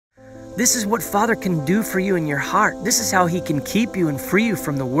This is what Father can do for you in your heart. This is how He can keep you and free you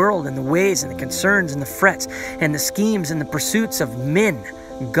from the world and the ways and the concerns and the frets and the schemes and the pursuits of men,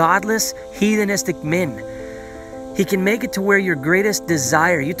 godless, heathenistic men. He can make it to where your greatest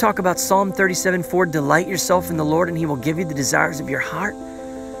desire. You talk about Psalm 37:4, delight yourself in the Lord and He will give you the desires of your heart.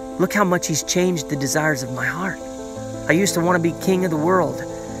 Look how much He's changed the desires of my heart. I used to want to be king of the world.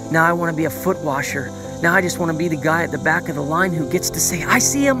 Now I want to be a foot washer. Now I just want to be the guy at the back of the line who gets to say, I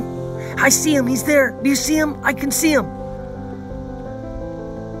see Him. I see Him. He's there. Do you see Him? I can see Him.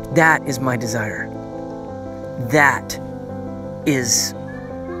 That is my desire. That is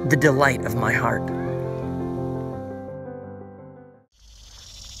the delight of my heart.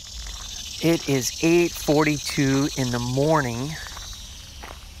 It is 8:42 in the morning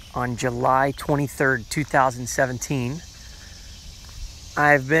on July 23rd, 2017.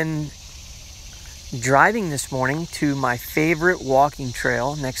 I've been driving this morning to my favorite walking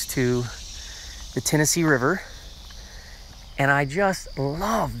trail next to the Tennessee River, and I just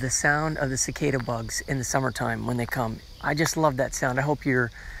love the sound of the cicada bugs in the summertime when they come. I just love that sound. I hope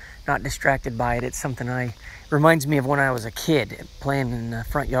you're not distracted by it. It's something reminds me of when I was a kid playing in the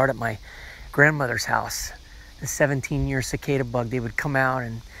front yard at my grandmother's house. The 17-year cicada bug, they would come out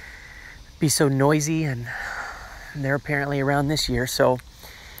and be so noisy, and they're apparently around this year. So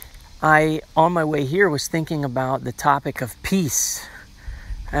I, on my way here, was thinking about the topic of peace.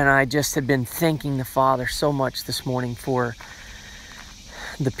 And I just had been thanking the Father so much this morning for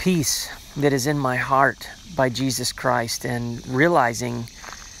the peace that is in my heart by Jesus Christ, and realizing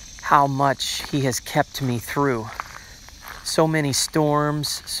how much He has kept me through so many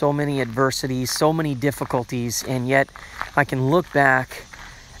storms, so many adversities, so many difficulties. And yet I can look back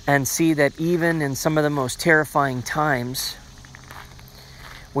and see that even in some of the most terrifying times,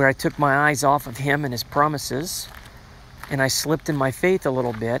 where I took my eyes off of Him and His promises, and I slipped in my faith a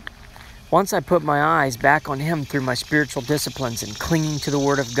little bit, once I put my eyes back on Him through my spiritual disciplines and clinging to the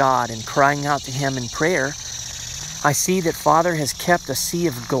Word of God and crying out to Him in prayer, I see that Father has kept a sea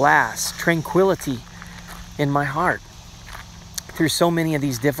of glass, tranquility in my heart through so many of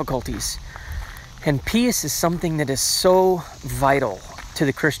these difficulties. And peace is something that is so vital to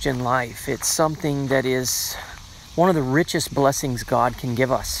the Christian life. It's something that is one of the richest blessings God can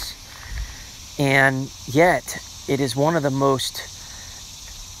give us. And yet, it is one of the most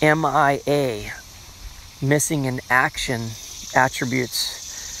MIA, missing in action,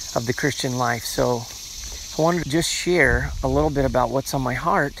 attributes of the Christian life. So I wanted to just share a little bit about what's on my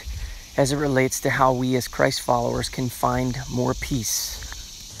heart as it relates to how we as Christ followers can find more peace.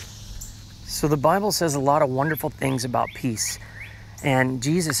 So the Bible says a lot of wonderful things about peace. And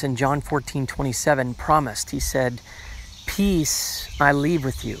Jesus in John 14:27 promised, He said, peace I leave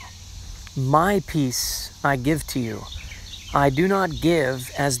with you. My peace I give to you. I do not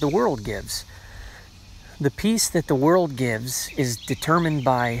give as the world gives. The peace that the world gives is determined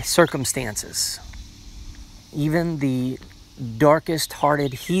by circumstances. Even the darkest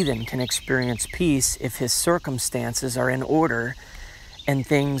hearted heathen can experience peace if his circumstances are in order and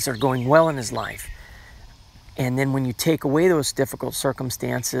things are going well in his life. And then when you take away those difficult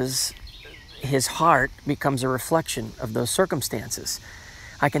circumstances, his heart becomes a reflection of those circumstances.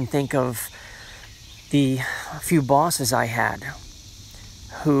 I can think of the few bosses I had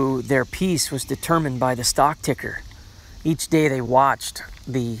who their peace was determined by the stock ticker. Each day they watched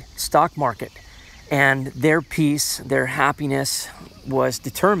the stock market, and their peace, their happiness was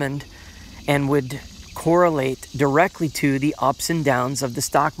determined and would correlate directly to the ups and downs of the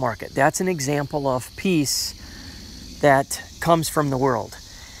stock market. That's an example of peace that comes from the world.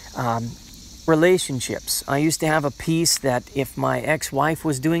 Relationships. I used to have a peace that if my ex-wife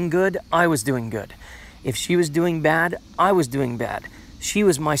was doing good, I was doing good. If she was doing bad, I was doing bad. She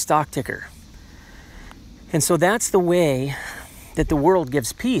was my stock ticker. And so that's the way that the world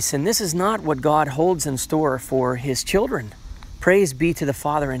gives peace. And this is not what God holds in store for His children. Praise be to the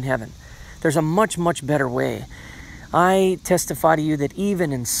Father in heaven. There's a much, much better way. I testify to you that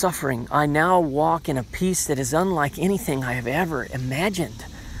even in suffering, I now walk in a peace that is unlike anything I have ever imagined.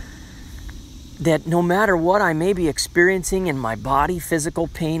 That no matter what I may be experiencing in my body, physical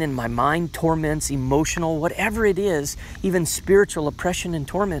pain, in my mind, torments, emotional, whatever it is, even spiritual oppression and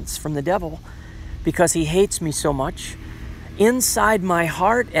torments from the devil, because he hates me so much, inside my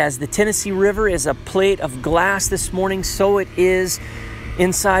heart, as the Tennessee River is a plate of glass this morning, so it is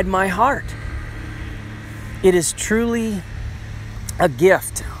inside my heart. It is truly a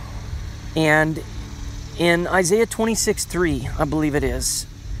gift. And in Isaiah 26:3, I believe it is,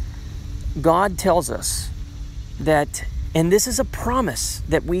 God tells us that, and this is a promise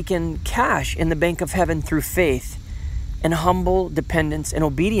that we can cash in the bank of heaven through faith, and humble dependence and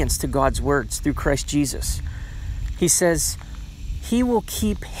obedience to God's words through Christ Jesus. He says, he will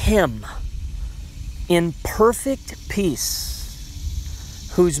keep him in perfect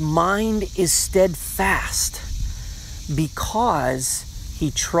peace, whose mind is steadfast, because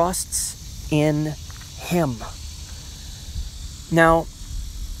he trusts in him. Now,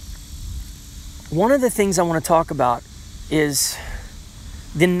 one of the things I want to talk about is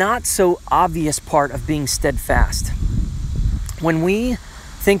the not so obvious part of being steadfast. When we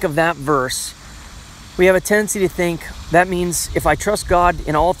think of that verse, we have a tendency to think that means if I trust God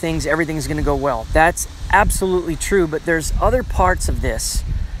in all things, everything's going to go well. That's absolutely true, but there's other parts of this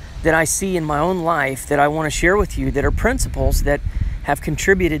that I see in my own life that I want to share with you that are principles that have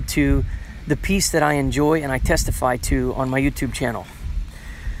contributed to the peace that I enjoy and I testify to on my YouTube channel.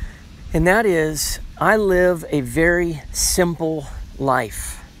 And that is, I live a very simple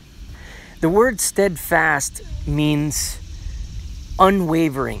life. The word steadfast means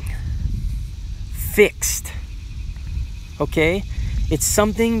unwavering, fixed, okay? It's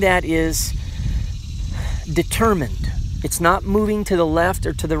something that is determined. It's not moving to the left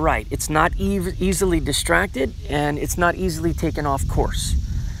or to the right. It's not easily distracted, and it's not easily taken off course.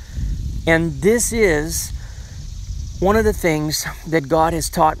 And this is one of the things that God has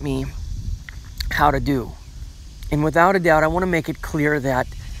taught me how to do. And without a doubt, I want to make it clear that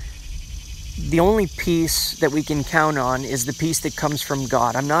the only peace that we can count on is the peace that comes from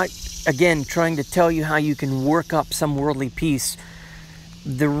God. I'm not, again, trying to tell you how you can work up some worldly peace.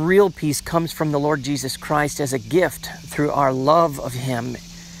 The real peace comes from the Lord Jesus Christ as a gift through our love of him,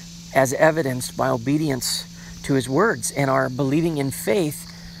 as evidenced by obedience to his words and our believing in faith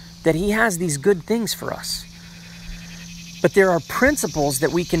that he has these good things for us. But there are principles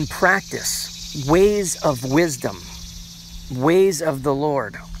that we can practice, ways of wisdom, ways of the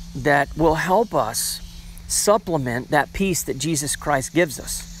Lord that will help us supplement that peace that Jesus Christ gives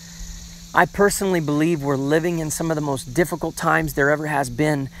us. I personally believe we're living in some of the most difficult times there ever has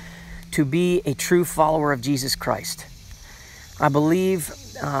been to be a true follower of Jesus Christ. I believe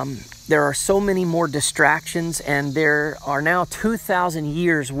there are so many more distractions, and there are now 2,000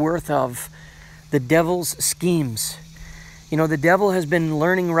 years worth of the devil's schemes. You know, the devil has been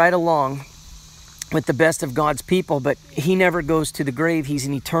learning right along with the best of God's people, but he never goes to the grave. He's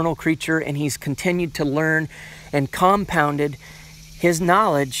an eternal creature, and he's continued to learn and compounded his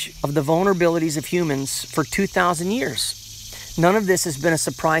knowledge of the vulnerabilities of humans for 2,000 years. None of this has been a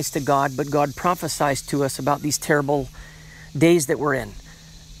surprise to God, but God prophesies to us about these terrible days that we're in.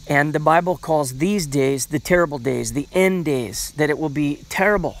 And the Bible calls these days the terrible days, the end days, that it will be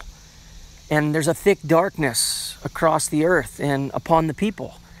terrible. And there's a thick darkness across the earth and upon the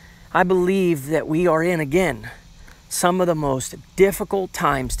people. I believe that we are in, again, some of the most difficult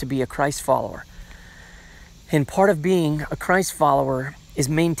times to be a Christ follower. And part of being a Christ follower is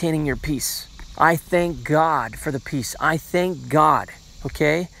maintaining your peace. I thank God for the peace. I thank God,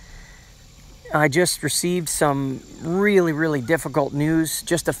 okay? I just received some really, really difficult news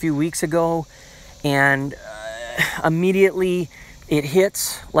just a few weeks ago, and immediately it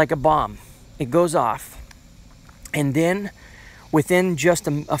hits like a bomb. It goes off. And then within just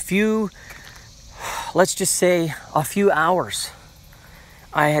a few, let's just say a few hours,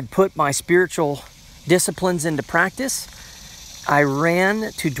 I had put my spiritual disciplines into practice. I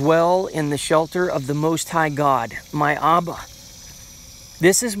ran to dwell in the shelter of the Most High God, my Abba.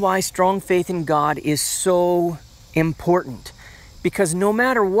 This is why strong faith in God is so important, because no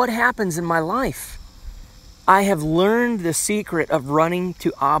matter what happens in my life, I have learned the secret of running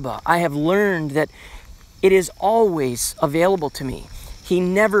to Abba. I have learned that it is always available to me. He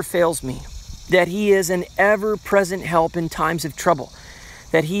never fails me, that he is an ever-present help in times of trouble,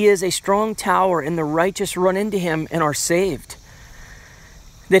 that he is a strong tower and the righteous run into him and are saved,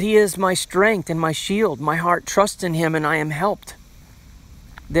 that he is my strength and my shield. My heart trusts in him and I am helped,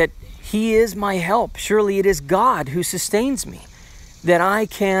 that he is my help. Surely it is God who sustains me, that I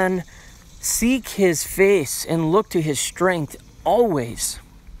can seek his face and look to his strength always.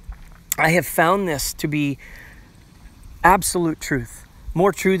 I have found this to be absolute truth.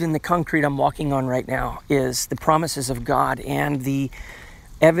 More true than the concrete I'm walking on right now is the promises of God and the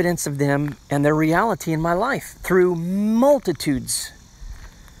evidence of them and their reality in my life through multitudes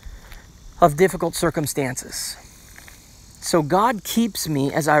of difficult circumstances. So God keeps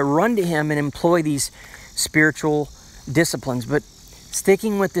me as I run to him and employ these spiritual disciplines. But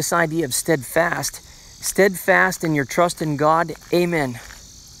sticking with this idea of steadfast in your trust in God, amen.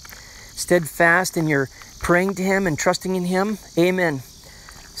 Steadfast in your praying to him and trusting in him, amen.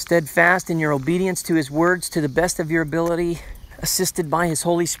 Steadfast in your obedience to his words to the best of your ability, assisted by his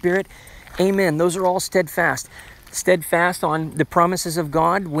Holy Spirit, amen. Those are all steadfast. steadfast on the promises of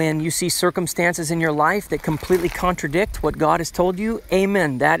God when you see circumstances in your life that completely contradict what God has told you.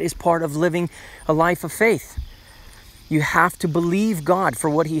 Amen. That is part of living a life of faith. You have to believe God for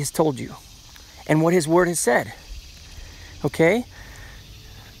what He has told you and what His Word has said. Okay?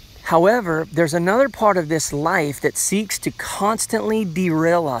 However, there's another part of this life that seeks to constantly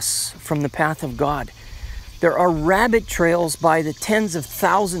derail us from the path of God. There are rabbit trails by the tens of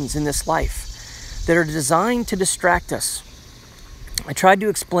thousands in this life that are designed to distract us. I tried to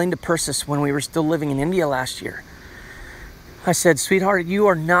explain to Persis when we were still living in India last year. I said, sweetheart, you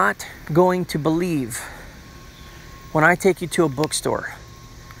are not going to believe when I take you to a bookstore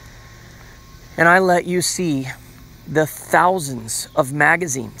and I let you see the thousands of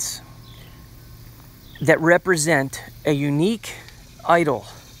magazines that represent a unique idol,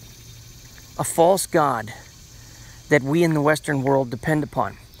 a false god that we in the Western world depend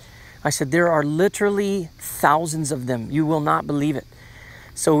upon. I said, there are literally thousands of them. You will not believe it.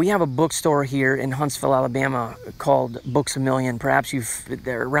 So we have a bookstore here in Huntsville, Alabama called Books A Million. Perhaps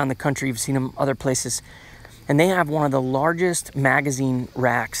they're around the country, you've seen them other places. And they have one of the largest magazine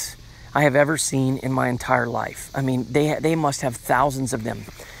racks I have ever seen in my entire life. I mean, they must have thousands of them.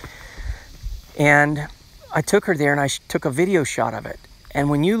 And I took her there and I took a video shot of it. And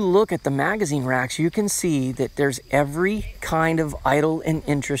when you look at the magazine racks, you can see that there's every kind of idol and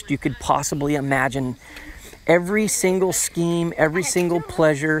interest you could possibly imagine. Every single scheme, every single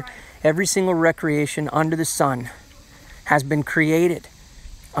pleasure, every single recreation under the sun has been created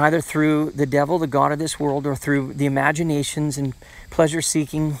either through the devil, the god of this world, or through the imaginations and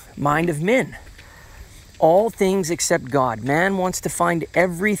pleasure-seeking mind of men. All things except God. Man wants to find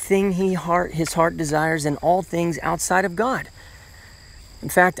everything his heart desires and all things outside of God. In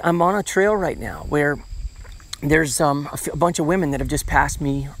fact, I'm on a trail right now where there's a bunch of women that have just passed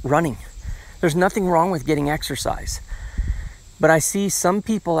me running. There's nothing wrong with getting exercise. But I see some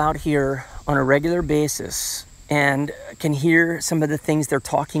people out here on a regular basis and can hear some of the things they're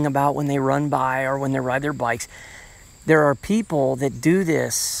talking about when they run by or when they ride their bikes. There are people that do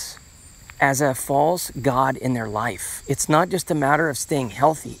this as a false god in their life. It's not just a matter of staying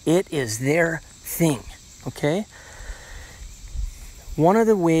healthy. It is their thing, okay? One of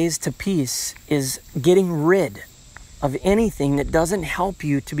the ways to peace is getting rid of anything that doesn't help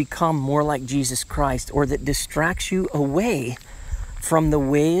you to become more like Jesus Christ or that distracts you away from the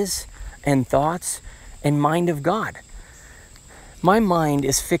ways and thoughts and mind of God. My mind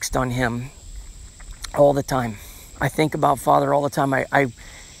is fixed on Him all the time. I think about Father all the time. I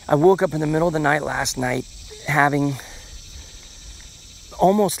woke up in the middle of the night last night having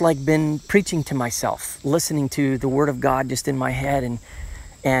almost like been preaching to myself, listening to the Word of God just in my head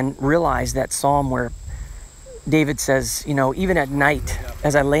and realized that psalm where David says, you know, even at night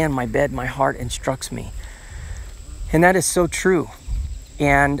as I lay on my bed, my heart instructs me. And that is so true.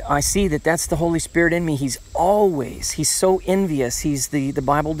 And I see that that's the Holy Spirit in me. He's so envious. The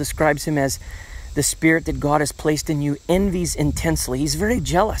Bible describes Him as the Spirit that God has placed in you, envies intensely. He's very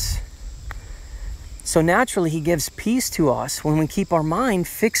jealous. So naturally, He gives peace to us when we keep our mind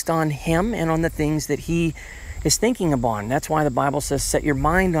fixed on Him and on the things that He is thinking upon. That's why the Bible says, set your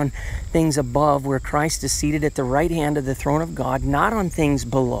mind on things above where Christ is seated at the right hand of the throne of God, not on things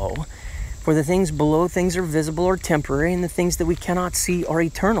below. For the things below, things are visible or temporary, and the things that we cannot see are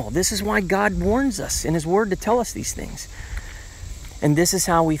eternal. This is why God warns us in His Word to tell us these things. And this is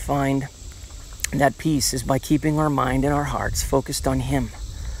how we find that peace, is by keeping our mind and our hearts focused on Him.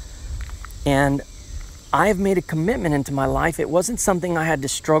 And I have made a commitment into my life. It wasn't something I had to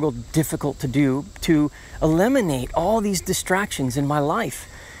struggle difficult to do, to eliminate all these distractions in my life.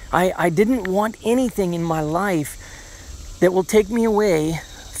 I didn't want anything in my life that will take me away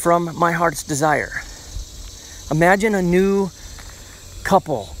from my heart's desire. Imagine a new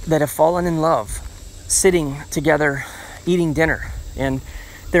couple that have fallen in love, sitting together, eating dinner, and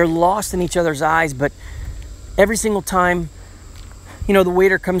they're lost in each other's eyes, but every single time, you know, the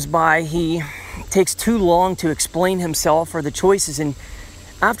waiter comes by, he takes too long to explain himself or the choices, and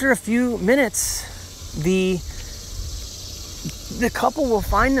after a few minutes, the couple will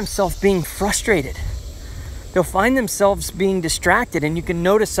find themselves being frustrated. They'll find themselves being distracted, and you can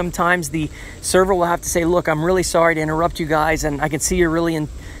notice sometimes the server will have to say, look, I'm really sorry to interrupt you guys, and I can see you're really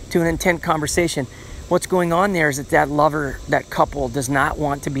into an intent conversation. What's going on there is that couple does not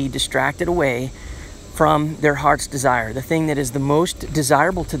want to be distracted away from their heart's desire. The thing that is the most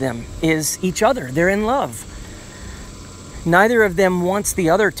desirable to them is each other. They're in love. Neither of them wants the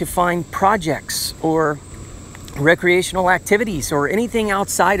other to find projects or recreational activities or anything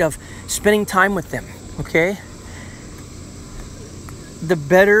outside of spending time with them. Okay? The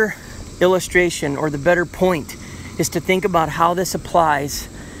better illustration or the better point is to think about how this applies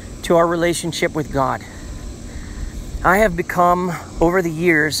to our relationship with God. I have become, over the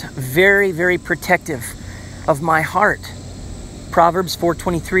years, very, very protective of my heart. Proverbs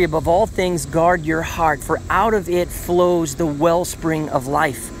 4:23, above all things, guard your heart, for out of it flows the wellspring of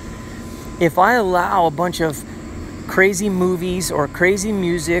life. If I allow a bunch of crazy movies or crazy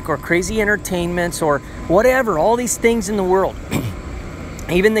music or crazy entertainments or whatever, all these things in the world,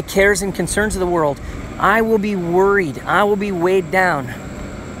 even the cares and concerns of the world, I will be worried. I will be weighed down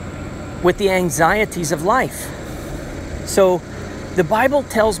with the anxieties of life. So the Bible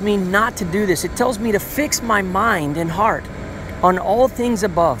tells me not to do this. It tells me to fix my mind and heart on all things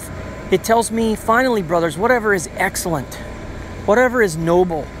above. It tells me, finally, brothers, whatever is excellent, whatever is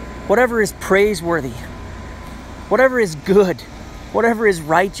noble, whatever is praiseworthy, whatever is good, whatever is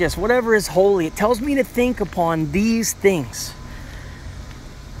righteous, whatever is holy, it tells me to think upon these things.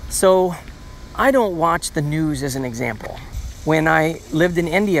 So I don't watch the news as an example. When I lived in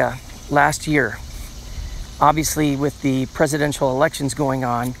India last year, obviously with the presidential elections going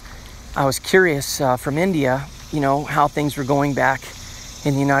on, I was curious from India, how things were going back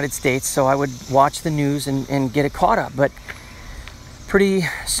in the United States. So I would watch the news and get it caught up. But pretty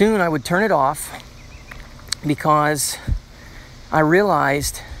soon I would turn it off because I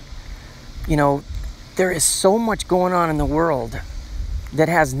realized, there is so much going on in the world that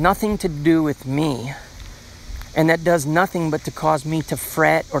has nothing to do with me, and that does nothing but to cause me to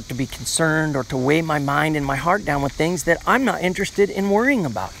fret or to be concerned or to weigh my mind and my heart down with things that I'm not interested in worrying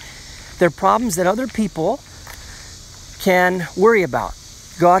about. They're problems that other people can worry about.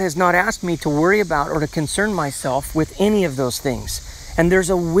 God has not asked me to worry about or to concern myself with any of those things. And there's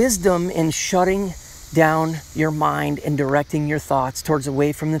a wisdom in shutting down your mind and directing your thoughts towards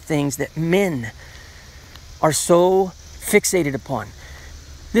away from the things that men are so fixated upon.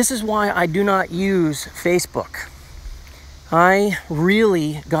 This is why I do not use Facebook. I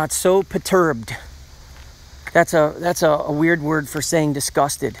really got so perturbed. That's a weird word for saying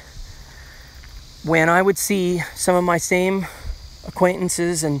disgusted. When I would see some of my same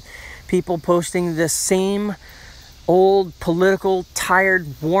acquaintances and people posting the same old political, tired,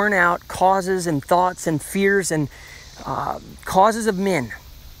 worn out causes and thoughts and fears and causes of men.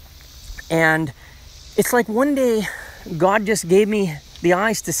 And it's like one day God just gave me the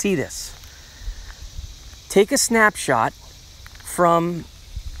eyes to see this. Take a snapshot from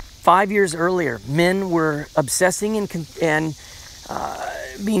 5 years earlier. Men were obsessing and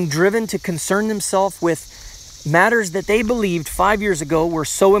being driven to concern themselves with matters that they believed 5 years ago were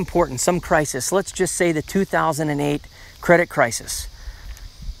so important, some crisis. Let's just say the 2008 credit crisis.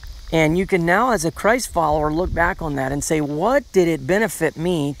 And you can now, as a Christ follower, look back on that and say, what did it benefit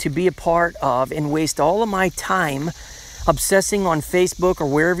me to be a part of and waste all of my time obsessing on Facebook or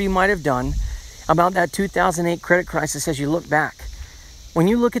wherever you might have done about that 2008 credit crisis as you look back? When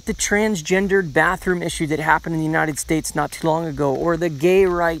you look at the transgendered bathroom issue that happened in the United States not too long ago, or the gay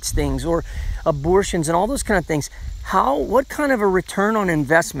rights things, or abortions and all those kind of things, what kind of a return on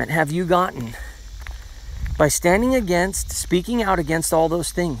investment have you gotten by speaking out against all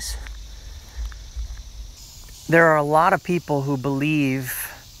those things? There are a lot of people who believe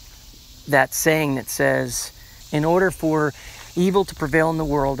that saying that says, in order for evil to prevail in the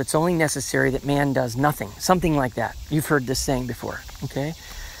world, it's only necessary that man does nothing. Something like that. You've heard this saying before, okay?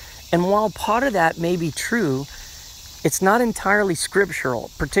 And while part of that may be true, it's not entirely scriptural.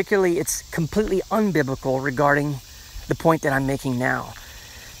 Particularly, it's completely unbiblical regarding the point that I'm making now.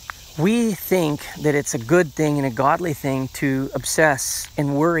 We think that it's a good thing and a godly thing to obsess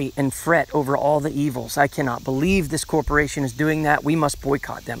and worry and fret over all the evils. I cannot believe this corporation is doing that. We must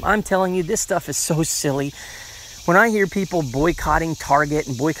boycott them. I'm telling you, this stuff is so silly. When I hear people boycotting Target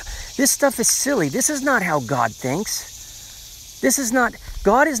and this stuff is silly. This is not how God thinks.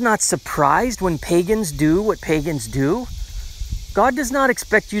 God is not surprised when pagans do what pagans do. God does not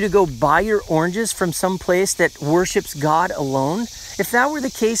expect you to go buy your oranges from some place that worships God alone. If that were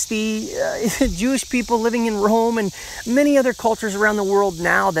the case, the Jewish people living in Rome and many other cultures around the world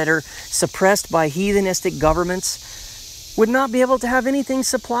now that are suppressed by heathenistic governments would not be able to have anything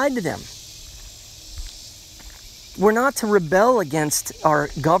supplied to them. We're not to rebel against our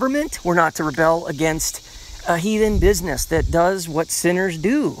government. We're not to rebel against a heathen business that does what sinners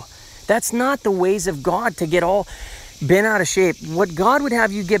do. That's not the ways of God, to get all bent out of shape. What God would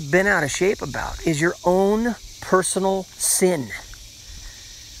have you get bent out of shape about is your own personal sin.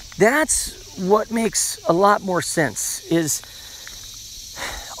 That's what makes a lot more sense.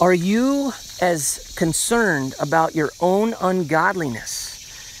 Are you as concerned about your own ungodliness,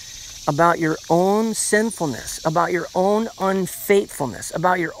 about your own sinfulness, about your own unfaithfulness,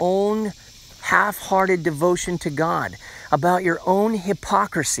 about your own half-hearted devotion to God, about your own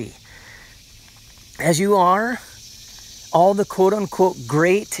hypocrisy, as you are all the quote-unquote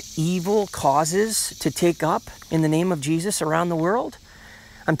great evil causes to take up in the name of Jesus around the world?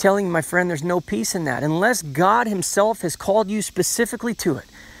 I'm telling you, my friend, there's no peace in that. Unless God himself has called you specifically to it,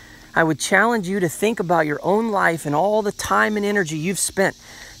 I would challenge you to think about your own life and all the time and energy you've spent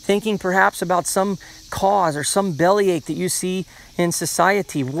thinking perhaps about some cause or some bellyache that you see in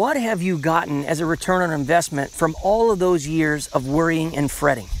society. What have you gotten as a return on investment from all of those years of worrying and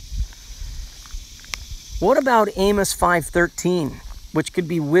fretting? What about Amos 5:13, which could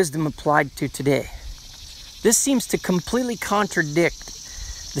be wisdom applied to today? This seems to completely contradict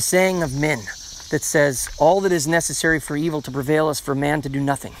the saying of men that says, all that is necessary for evil to prevail is for man to do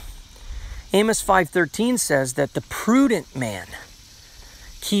nothing. Amos 5:13 says that the prudent man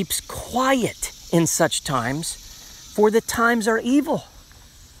keeps quiet in such times, for the times are evil.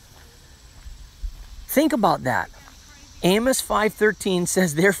 Think about that. Amos 5:13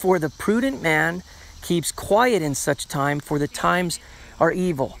 says, therefore the prudent man keeps quiet in such time, for the times are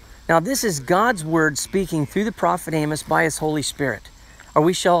evil. Now this is God's word speaking through the prophet Amos by his Holy Spirit.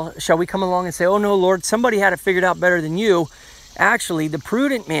 Shall we come along and say, oh no, Lord, somebody had it figured out better than you? Actually, the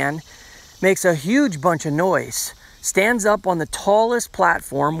prudent man makes a huge bunch of noise, stands up on the tallest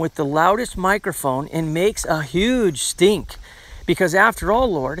platform with the loudest microphone and makes a huge stink. Because after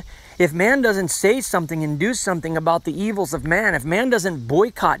all, Lord, if man doesn't say something and do something about the evils of man, if man doesn't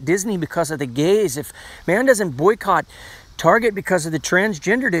boycott Disney because of the gays, if man doesn't boycott Target because of the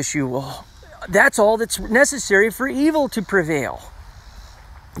transgendered issue, well, that's all that's necessary for evil to prevail.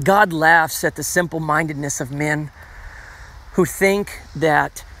 God laughs at the simple-mindedness of men who think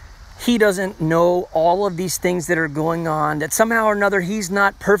that he doesn't know all of these things that are going on, that somehow or another he's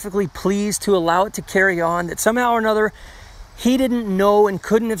not perfectly pleased to allow it to carry on, that somehow or another he didn't know and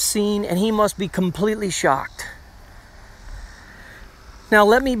couldn't have seen, and he must be completely shocked. Now,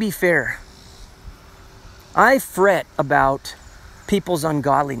 let me be fair. I fret about people's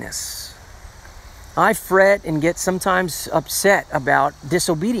ungodliness. I fret and get sometimes upset about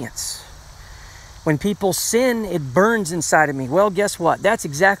disobedience. When people sin, it burns inside of me. Well, guess what? That's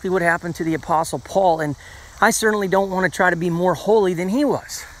exactly what happened to the Apostle Paul, and I certainly don't want to try to be more holy than he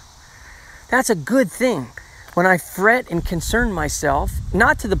was. That's a good thing. When I fret and concern myself,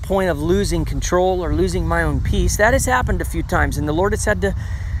 not to the point of losing control or losing my own peace, that has happened a few times, and the Lord has had to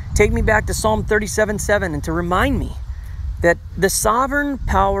take me back to Psalm 37:7 and to remind me that the sovereign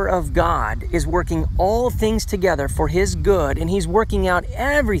power of God is working all things together for his good, and he's working out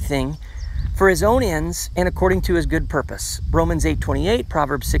everything for his own ends and according to his good purpose. Romans 8:28,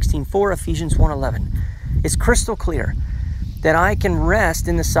 Proverbs 16:4, Ephesians 1:11. It's crystal clear that I can rest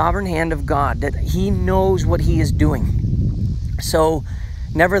in the sovereign hand of God, that he knows what he is doing. So,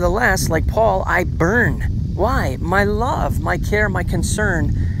 nevertheless, like Paul, I burn. Why? My love, my care, my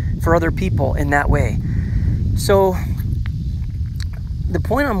concern for other people in that way. So, the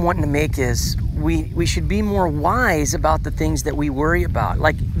point I'm wanting to make is we should be more wise about the things that we worry about.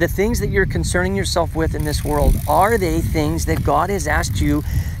 Like the things that you're concerning yourself with in this world, are they things that God has asked you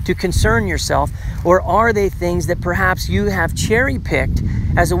to concern yourself, or are they things that perhaps you have cherry-picked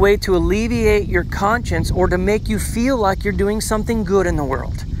as a way to alleviate your conscience or to make you feel like you're doing something good in the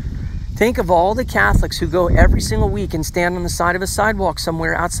world? Think of all the Catholics who go every single week and stand on the side of a sidewalk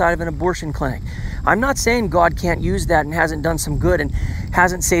somewhere outside of an abortion clinic. I'm not saying God can't use that and hasn't done some good and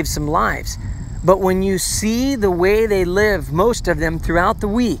hasn't saved some lives. But when you see the way they live, most of them throughout the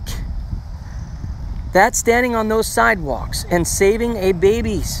week, that standing on those sidewalks and saving a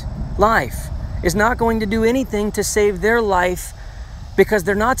baby's life is not going to do anything to save their life, because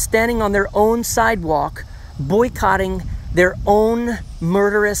they're not standing on their own sidewalk boycotting their own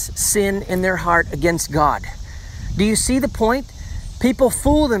murderous sin in their heart against God. Do you see the point? People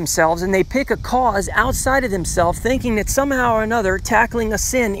fool themselves and they pick a cause outside of themselves, thinking that somehow or another tackling a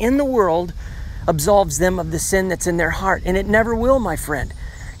sin in the world absolves them of the sin that's in their heart. And it never will, my friend.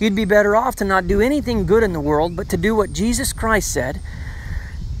 You'd be better off to not do anything good in the world, but to do what Jesus Christ said.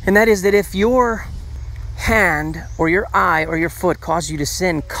 And that is that if your hand or your eye or your foot cause you to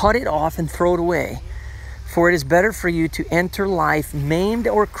sin, cut it off and throw it away. For it is better for you to enter life maimed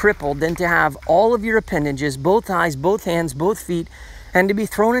or crippled than to have all of your appendages, both eyes, both hands, both feet, and to be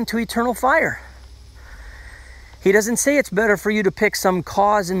thrown into eternal fire. He doesn't say it's better for you to pick some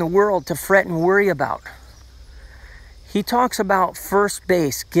cause in the world to fret and worry about. He talks about first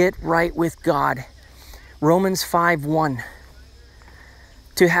base, get right with God. Romans 5:1.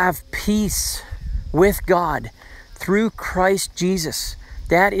 To have peace with God through Christ Jesus.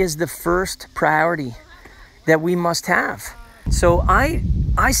 That is the first priority that we must have. So I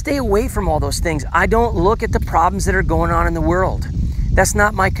I stay away from all those things. I don't look at the problems that are going on in the world. That's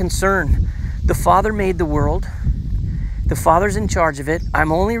not my concern. The Father made the world. The Father's in charge of it.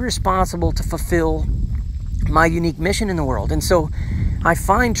 I'm only responsible to fulfill my unique mission in the world. And so I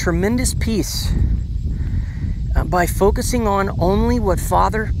find tremendous peace by focusing on only what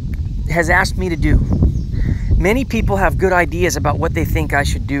Father has asked me to do. Many people have good ideas about what they think I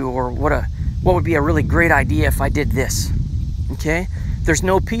should do, or what would be a really great idea if I did this. Okay? There's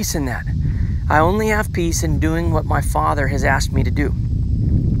no peace in that. I only have peace in doing what my Father has asked me to do.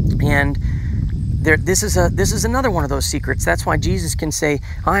 And this is another one of those secrets. That's why Jesus can say,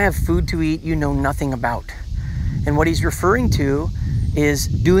 I have food to eat you know nothing about. And what he's referring to is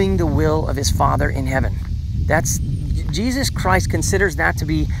doing the will of his Father in heaven. Jesus Christ considers that to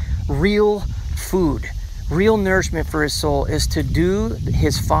be real food, real nourishment for his soul, is to do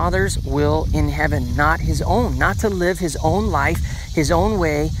his Father's will in heaven, not his own, not to live his own life, his own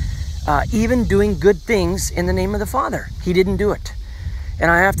way, even doing good things in the name of the Father. He didn't do it. And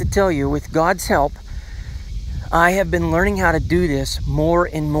I have to tell you, with God's help, I have been learning how to do this more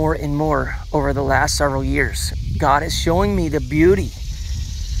and more and more over the last several years. God is showing me the beauty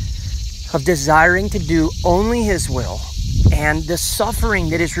of desiring to do only his will and the suffering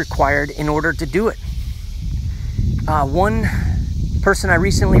that is required in order to do it. One person I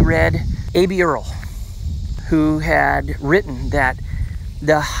recently read, A.B. Earl, who had written that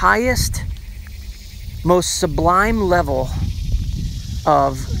the highest, most sublime level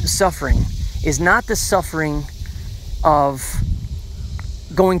of suffering is not the suffering of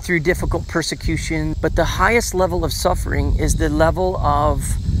going through difficult persecution, but the highest level of suffering is the level of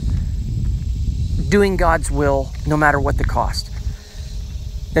doing God's will no matter what the cost.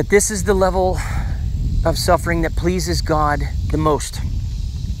 That this is the level of suffering that pleases God the most.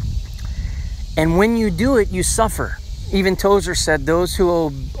 And when you do it, you suffer. Even Tozer said, those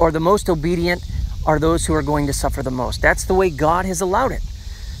who are the most obedient are those who are going to suffer the most. That's the way God has allowed it.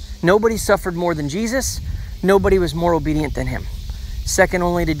 Nobody suffered more than Jesus. Nobody was more obedient than him. Second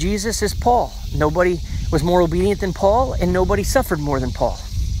only to Jesus is Paul. Nobody was more obedient than Paul, and nobody suffered more than Paul.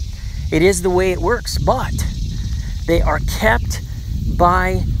 It is the way it works, but they are kept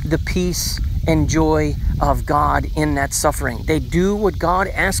by the peace and joy of God in that suffering. They do what God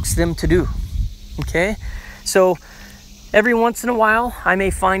asks them to do. Okay? So every once in a while, I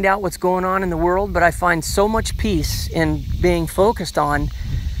may find out what's going on in the world, but I find so much peace in being focused on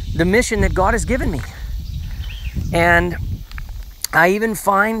the mission that God has given me. And I even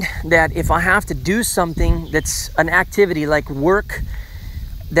find that if I have to do something that's an activity like work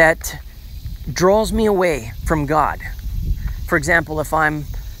that draws me away from God. For example, if I'm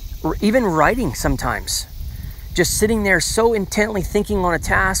even writing sometimes, just sitting there so intently thinking on a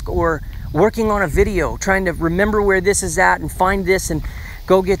task, or working on a video, trying to remember where this is at and find this and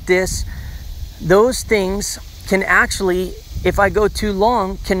go get this, those things can actually, if I go too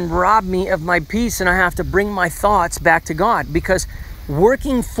long, can rob me of my peace, and I have to bring my thoughts back to God, because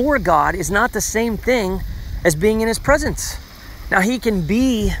working for God is not the same thing as being in his presence. Now, he can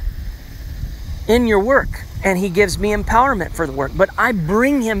be in your work and he gives me empowerment for the work, but I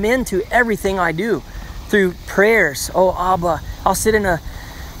bring him into everything I do through prayers. Oh, Abba, I'll sit in a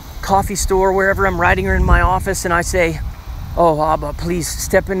coffee store, wherever I'm writing, or in my office, and I say, oh, Abba, please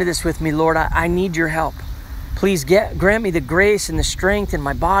step into this with me, Lord. I need your help. Please grant me the grace and the strength in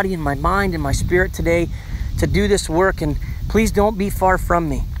my body and my mind and my spirit today to do this work, and please don't be far from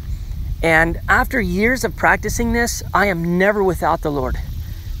me. And after years of practicing this, I am never without the Lord.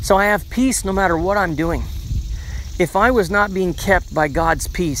 So I have peace no matter what I'm doing. If I was not being kept by God's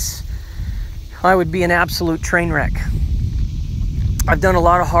peace, I would be an absolute train wreck. I've done a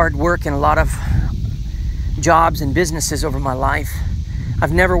lot of hard work and a lot of jobs and businesses over my life.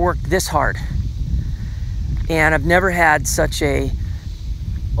 I've never worked this hard. And I've never had such a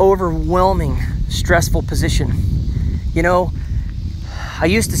overwhelming, stressful position. You know, I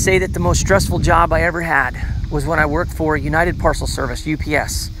used to say that the most stressful job I ever had was when I worked for United Parcel Service,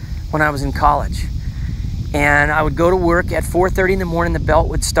 UPS, when I was in college. And I would go to work at 4:30 in the morning, the belt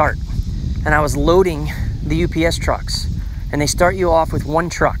would start. And I was loading the UPS trucks. And they start you off with one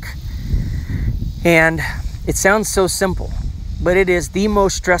truck. And it sounds so simple, but it is the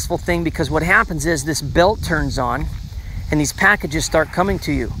most stressful thing, because what happens is this belt turns on and these packages start coming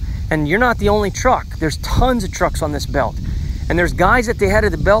to you. And you're not the only truck. There's tons of trucks on this belt. And there's guys at the head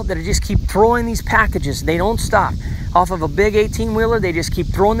of the belt that just keep throwing these packages. They don't stop. Off of a big 18-wheeler, they just keep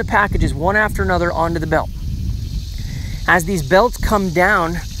throwing the packages one after another onto the belt. As these belts come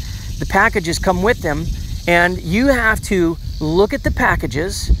down, the packages come with them, and you have to look at the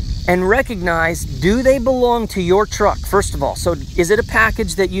packages and recognize, do they belong to your truck, first of all? So is it a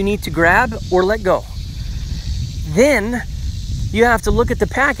package that you need to grab or let go? Then you have to look at the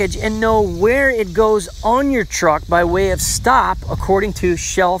package and know where it goes on your truck by way of stop according to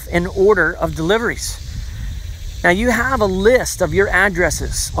shelf and order of deliveries. Now you have a list of your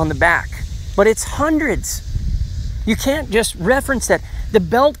addresses on the back, but it's hundreds. You can't just reference that. The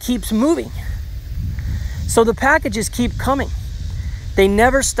belt keeps moving. So the packages keep coming. They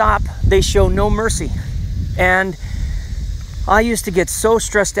never stop. They show no mercy. And I used to get so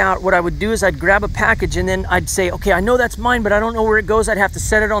stressed out. What I would do is I'd grab a package and then I'd say, okay, I know that's mine, but I don't know where it goes. I'd have to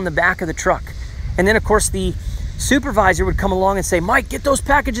set it on the back of the truck. And then of course the supervisor would come along and say, Mike, get those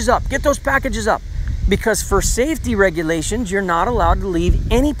packages up, get those packages up. Because for safety regulations, you're not allowed to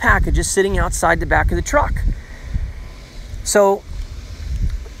leave any packages sitting outside the back of the truck. So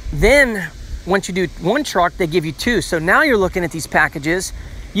then once you do one truck, they give you two. So now you're looking at these packages.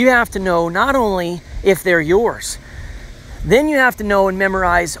 You have to know not only if they're yours, then you have to know and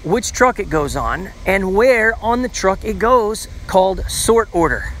memorize which truck it goes on and where on the truck it goes, called sort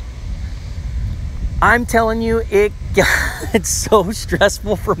order. I'm telling you, it's so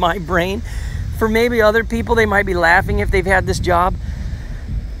stressful for my brain. For maybe other people, they might be laughing if they've had this job.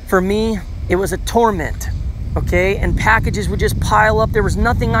 For me, it was a torment, okay? And packages would just pile up. There was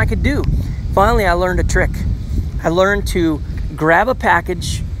nothing I could do. Finally, I learned a trick. I learned to grab a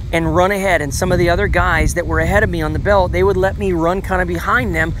package and run ahead. And some of the other guys that were ahead of me on the belt, they would let me run kind of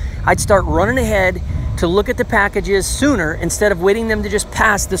behind them. I'd start running ahead to look at the packages sooner instead of waiting them to just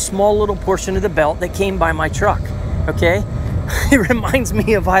pass the small little portion of the belt that came by my truck, okay? It reminds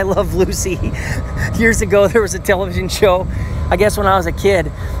me of I Love Lucy. Years ago, there was a television show, I guess when I was a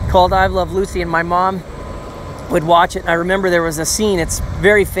kid, called I Love Lucy, and my mom would watch it. And I remember there was a scene, it's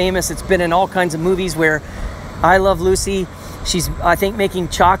very famous, it's been in all kinds of movies, where I Love Lucy, she's, I think, making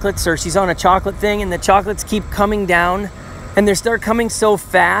chocolates, or she's on a chocolate thing, and the chocolates keep coming down, and they start coming so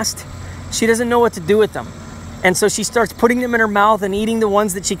fast, she doesn't know what to do with them. And so she starts putting them in her mouth and eating the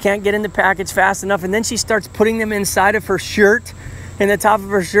ones that she can't get in the package fast enough, and then she starts putting them inside of her shirt, in the top of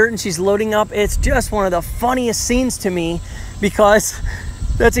her shirt, and she's loading up. It's just one of the funniest scenes to me, because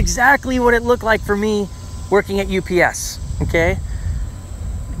that's exactly what it looked like for me working at UPS, okay?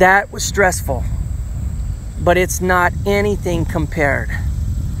 That was stressful. But it's not anything compared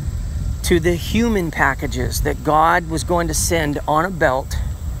to the human packages that God was going to send on a belt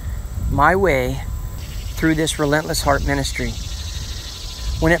my way through this Relentless Heart ministry.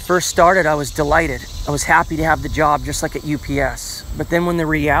 When it first started, I was delighted. I was happy to have the job, just like at UPS. But then when the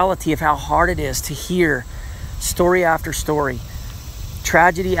reality of how hard it is to hear story after story,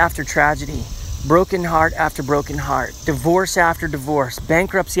 tragedy after tragedy, broken heart after broken heart, divorce after divorce,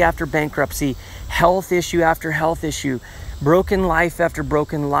 bankruptcy after bankruptcy, health issue after health issue, broken life after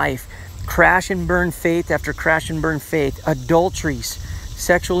broken life, crash and burn faith after crash and burn faith, adulteries,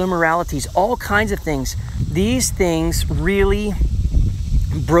 sexual immoralities, all kinds of things. These things really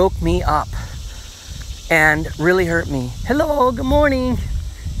broke me up and really hurt me. Hello, good morning.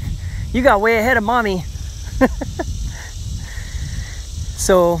 You got way ahead of mommy.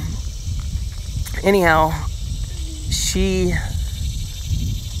 So anyhow,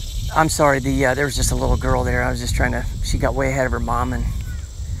 I'm sorry, there was just a little girl there. I was just she got way ahead of her mom and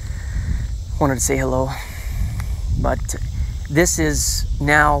wanted to say hello. But this is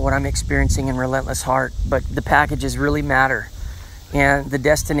now what I'm experiencing in Relentless Heart. But the packages really matter. And the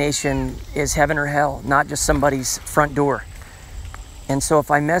destination is heaven or hell, not just somebody's front door. And so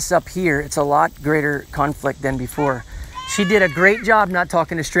if I mess up here, it's a lot greater conflict than before. She did a great job not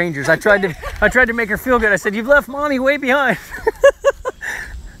talking to strangers. I tried to make her feel good. I said, "You've left mommy way behind."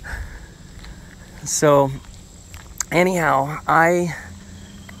 So anyhow, I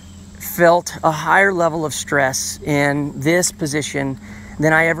felt a higher level of stress in this position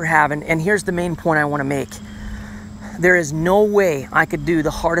than I ever have. And here's the main point I want to make. There is no way I could do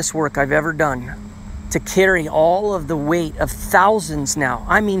the hardest work I've ever done to carry all of the weight of thousands now.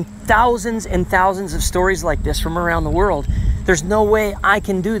 I mean, thousands and thousands of stories like this from around the world. There's no way I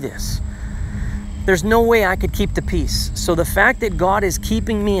can do this. There's no way I could keep the peace. So the fact that God is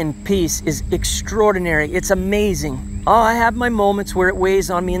keeping me in peace is extraordinary. It's amazing. Oh, I have my moments where it weighs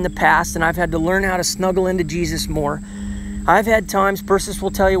on me in the past, and I've had to learn how to snuggle into Jesus more. I've had times, Persis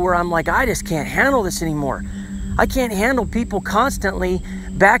will tell you, where I'm like, I just can't handle this anymore. I can't handle people constantly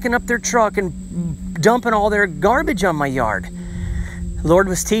backing up their truck and dumping all their garbage on my yard. The Lord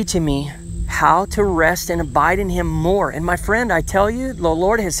was teaching me how to rest and abide in Him more. And my friend, I tell you, the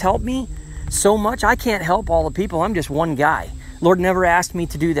Lord has helped me so much. I can't help all the people. I'm just one guy. Lord never asked me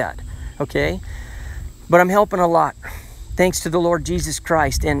to do that, okay? But I'm helping a lot. thanks to the Lord Jesus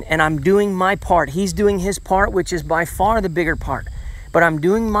Christ. And I'm doing my part. He's doing his part, which is by far the bigger part. But I'm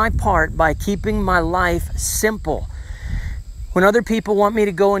doing my part by keeping my life simple. When other people want me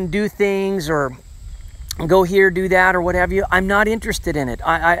to go and do things or go here, do that, or what have you, I'm not interested in it.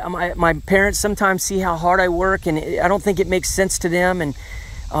 My parents sometimes see how hard I work, and I don't think it makes sense to them. And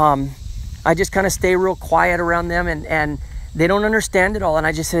I just kind of stay real quiet around them, and they don't understand it all. And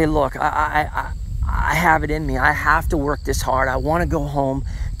I just say, look, I have it in me. I have to work this hard. I want to go home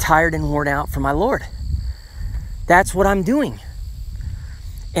tired and worn out for my Lord. That's what I'm doing.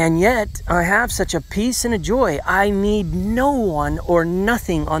 And yet, I have such a peace and a joy. I need no one or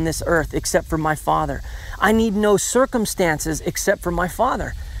nothing on this earth except for my Father. I need no circumstances except for my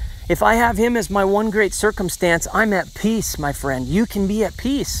Father. If I have him as my one great circumstance, I'm at peace, my friend. You can be at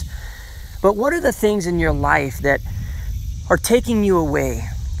peace. But what are the things in your life that are taking you away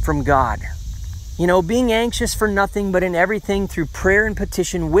from God? You know, being anxious for nothing, but in everything through prayer and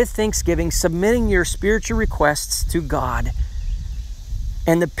petition with thanksgiving, submitting your spiritual requests to God.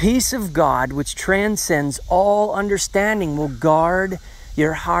 And the peace of God, which transcends all understanding, will guard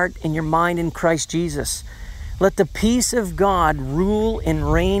your heart and your mind in Christ Jesus. Let the peace of God rule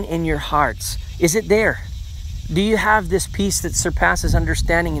and reign in your hearts. Is it there? Do you have this peace that surpasses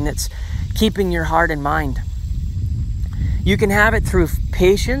understanding and that's keeping your heart and mind? You can have it through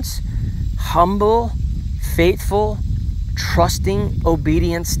patience, humble, faithful, trusting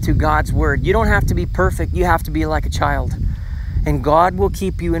obedience to God's word. You don't have to be perfect. You have to be like a child. And God will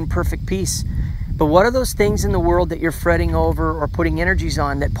keep you in perfect peace. But what are those things in the world that you're fretting over or putting energies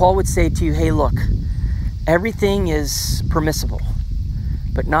on that Paul would say to you, hey, look, everything is permissible,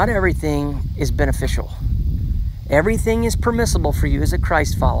 but not everything is beneficial. Everything is permissible for you as a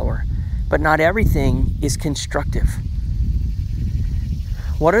Christ follower, but not everything is constructive.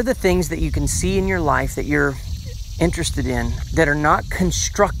 What are the things that you can see in your life that you're interested in that are not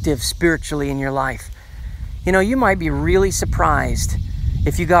constructive spiritually in your life? You know, you might be really surprised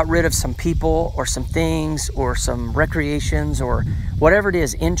if you got rid of some people or some things or some recreations or whatever it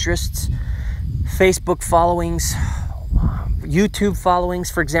is, interests, Facebook followings, YouTube followings,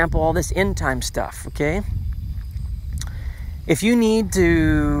 for example, all this end time stuff, okay? If you need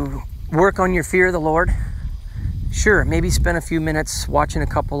to work on your fear of the Lord, sure, maybe spend a few minutes watching a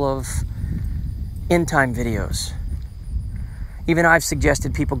couple of end time videos. Even I've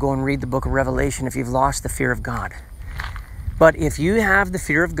suggested people go and read the book of Revelation if you've lost the fear of God. But if you have the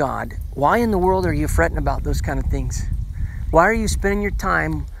fear of God, why in the world are you fretting about those kind of things? Why are you spending your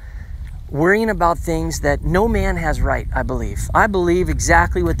time worrying about things that no man has right, I believe? I believe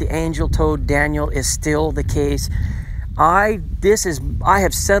exactly what the angel told Daniel is still the case. I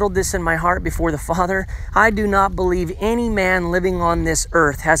have settled this in my heart before the Father. I do not believe any man living on this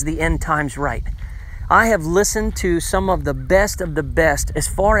earth has the end times right. I have listened to some of the best as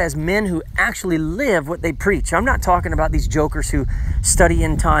far as men who actually live what they preach. I'm not talking about these jokers who study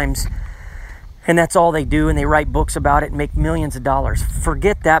end times and that's all they do and they write books about it and make millions of dollars.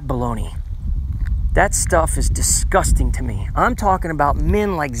 Forget that baloney. That stuff is disgusting to me. I'm talking about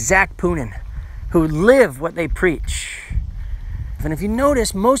men like Zach Poonen who live what they preach. And if you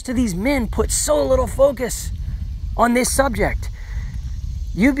notice, most of these men put so little focus on this subject.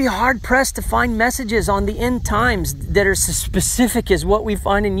 You'd be hard-pressed to find messages on the end times that are as specific as what we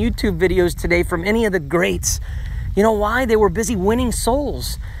find in YouTube videos today from any of the greats. You know why? They were busy winning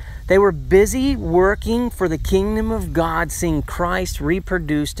souls. They were busy working for the kingdom of God, seeing Christ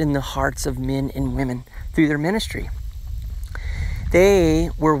reproduced in the hearts of men and women through their ministry. They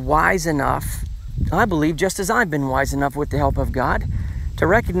were wise enough, I believe, just as I've been wise enough with the help of God, to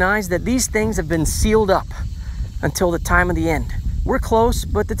recognize that these things have been sealed up until the time of the end. We're close,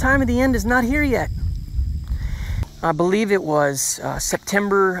 but the time of the end is not here yet. I believe it was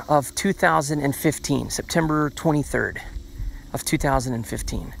September of 2015, September 23rd of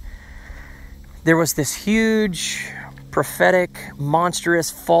 2015. There was this huge, prophetic, monstrous,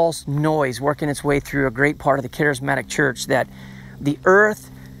 false noise working its way through a great part of the charismatic church that the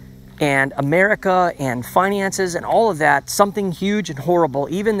earth and America and finances and all of that, something huge and horrible,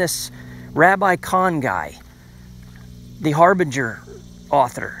 even this Rabbi Khan guy, the Harbinger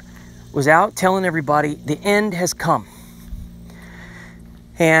author, was out telling everybody the end has come.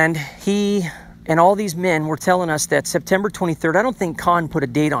 And he and all these men were telling us that September 23rd, I don't think Khan put a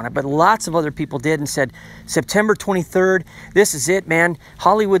date on it, but lots of other people did and said, September 23rd, this is it, man.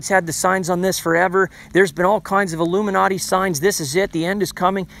 Hollywood's had the signs on this forever. There's been all kinds of Illuminati signs. This is it. The end is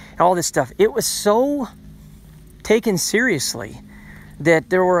coming. All this stuff. It was so taken seriously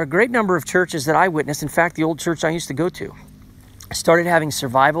that there were a great number of churches that I witnessed. In fact, the old church I used to go to started having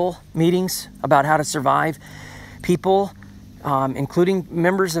survival meetings about how to survive. People including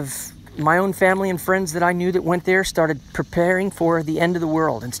members of my own family and friends that I knew that went there, started preparing for the end of the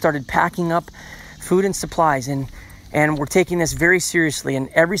world and started packing up food and supplies. And we're taking this very seriously. And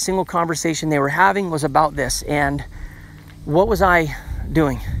every single conversation they were having was about this. And what was I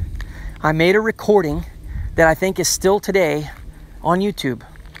doing? I made a recording that I think is still today on YouTube.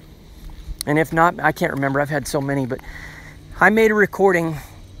 And if not, I can't remember. I've had so many. But I made a recording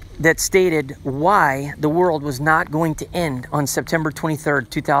that stated why the world was not going to end on September 23rd,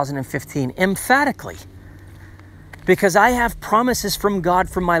 2015, emphatically. Because I have promises from God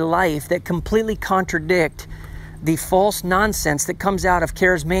for my life that completely contradict the false nonsense that comes out of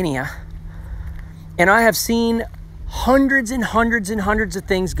charismania. And I have seen hundreds and hundreds and hundreds of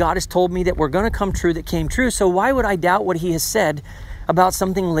things God has told me that were going to come true that came true. So why would I doubt what He has said about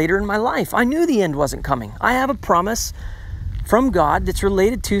something later in my life? I knew the end wasn't coming. I have a promise from God that's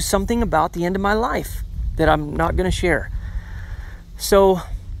related to something about the end of my life that I'm not going to share. So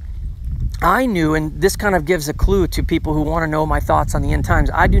I knew, and this kind of gives a clue to people who want to know my thoughts on the end times.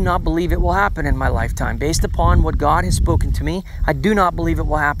 I do not believe it will happen in my lifetime. Based upon what God has spoken to me, I do not believe it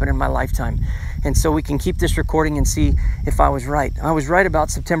will happen in my lifetime. And so we can keep this recording and see if I was right. I was right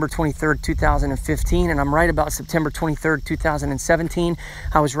about September 23rd, 2015, and I'm right about September 23rd, 2017.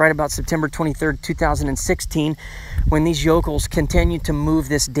 I was right about September 23rd, 2016, when these yokels continue to move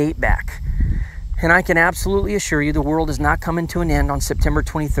this date back. And I can absolutely assure you the world is not coming to an end on September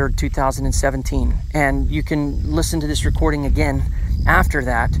 23rd, 2017. And you can listen to this recording again after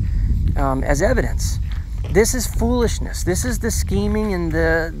that as evidence. This is foolishness. This is the scheming and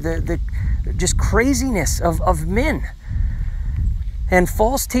the just craziness of men. And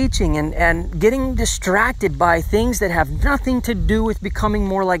false teaching and getting distracted by things that have nothing to do with becoming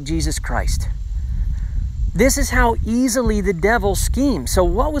more like Jesus Christ. This is how easily the devil schemes. So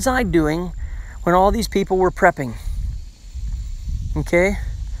what was I doing when all these people were prepping? Okay?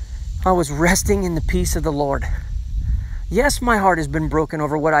 I was resting in the peace of the Lord. Yes, my heart has been broken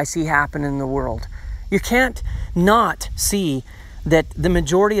over what I see happen in the world. You can't not see that the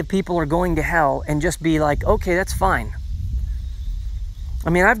majority of people are going to hell and just be like, okay, that's fine. I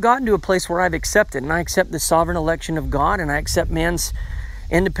mean, I've gotten to a place where I've accepted, and I accept the sovereign election of God, and I accept man's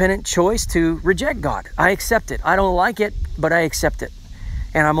independent choice to reject God. I accept it. I don't like it, but I accept it.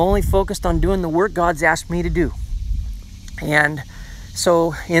 And I'm only focused on doing the work God's asked me to do. And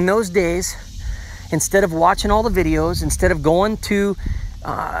so in those days, instead of watching all the videos, instead of going to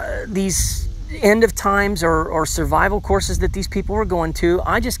these end of times or survival courses that these people were going to,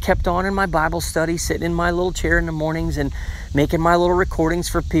 I just kept on in my Bible study, sitting in my little chair in the mornings and making my little recordings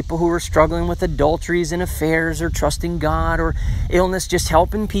for people who were struggling with adulteries and affairs or trusting God or illness, just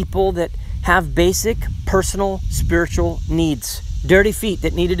helping people that have basic personal spiritual needs, dirty feet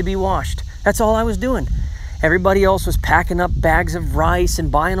that needed to be washed. That's all I was doing. Everybody else was packing up bags of rice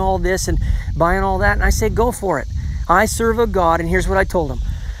and buying all this and buying all that, and I said, go for it. I serve a God, and here's what I told them.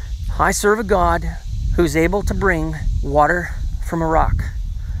 I serve a God who's able to bring water from a rock.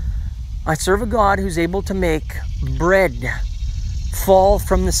 I serve a God who's able to make bread fall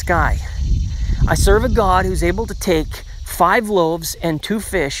from the sky. I serve a God who's able to take 5 loaves and 2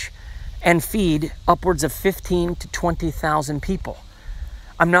 fish and feed upwards of 15 to 20,000 people.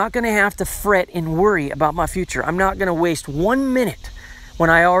 I'm not going to have to fret and worry about my future. I'm not going to waste 1 minute when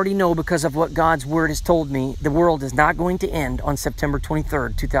I already know, because of what God's word has told me, the world is not going to end on September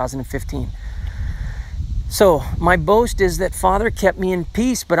 23rd, 2015. So my boast is that Father kept me in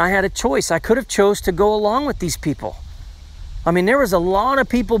peace, but I had a choice. I could have chose to go along with these people. I mean, there was a lot of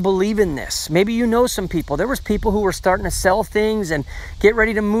people believing this. Maybe you know some people. There was people who were starting to sell things and get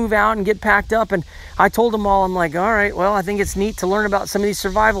ready to move out and get packed up. And I told them all, I'm like, all right, well, I think it's neat to learn about some of these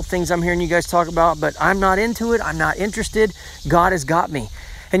survival things I'm hearing you guys talk about, but I'm not into it. I'm not interested. God has got me.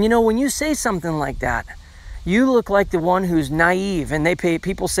 And you know, when you say something like that, you look like the one who's naive. And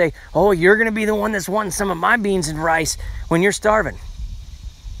people say, oh, you're going to be the one that's wanting some of my beans and rice when you're starving.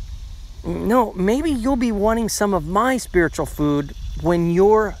 No, maybe you'll be wanting some of my spiritual food when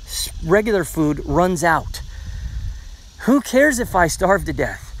your regular food runs out. Who cares if I starve to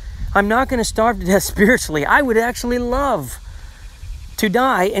death? I'm not going to starve to death spiritually. I would actually love to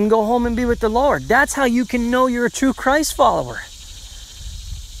die and go home and be with the Lord. That's how you can know you're a true Christ follower.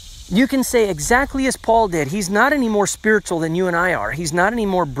 You can say exactly as Paul did. He's not any more spiritual than you and I are. He's not any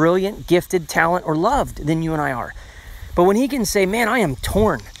more brilliant, gifted, talent, or loved than you and I are. But when he can say, man, I am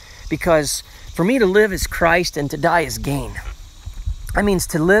torn, because for me to live is Christ and to die is gain. That means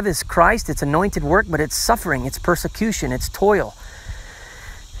to live is Christ, it's anointed work, but it's suffering, it's persecution, it's toil.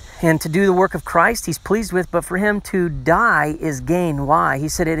 And to do the work of Christ, he's pleased with, but for him to die is gain. Why? He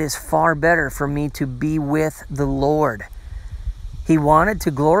said, it is far better for me to be with the Lord. He wanted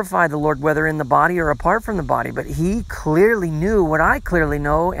to glorify the Lord, whether in the body or apart from the body. But he clearly knew what I clearly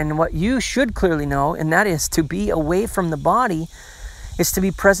know and what you should clearly know, and that is to be away from the body is to be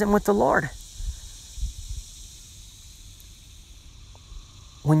present with the Lord.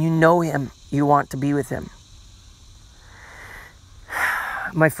 When you know him, you want to be with him.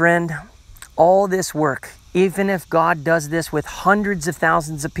 My friend, all this work, even if God does this with hundreds of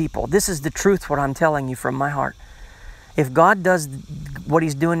thousands of people, this is the truth, what I'm telling you from my heart. If God does what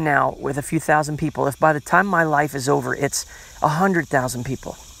he's doing now with a few thousand people, if by the time my life is over, it's 100,000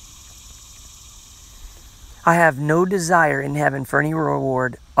 people, I have no desire in heaven for any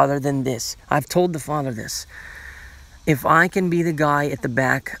reward other than this. I've told the Father this. If I can be the guy at the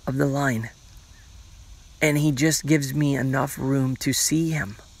back of the line and he just gives me enough room to see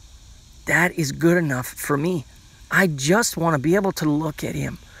him, that is good enough for me. I just want to be able to look at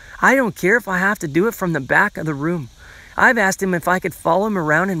him. I don't care if I have to do it from the back of the room. I've asked him if I could follow him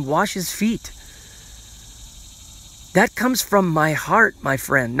around and wash his feet. That comes from my heart, my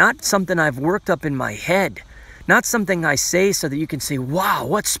friend, not something I've worked up in my head, not something I say so that you can say, wow,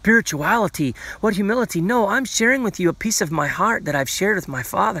 what spirituality, what humility. No, I'm sharing with you a piece of my heart that I've shared with my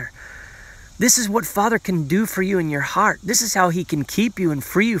Father. This is what Father can do for you in your heart. This is how he can keep you and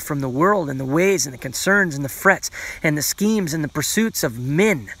free you from the world and the ways and the concerns and the frets and the schemes and the pursuits of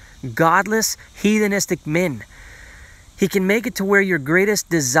men, godless, heathenistic men. He can make it to where your greatest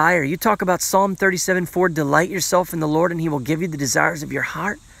desire. You talk about Psalm 37:4, delight yourself in the Lord and he will give you the desires of your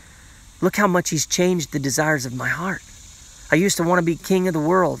heart. Look how much he's changed the desires of my heart. I used to want to be king of the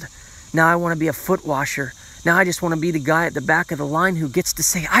world. Now I want to be a foot washer. Now I just want to be the guy at the back of the line who gets to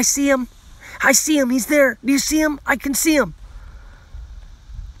say, I see him. I see him. He's there. Do you see him? I can see him.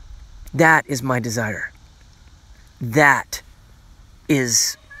 That is my desire. That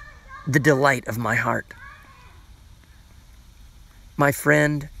is the delight of my heart. My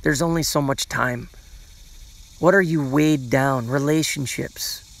friend, there's only so much time. What are you weighed down?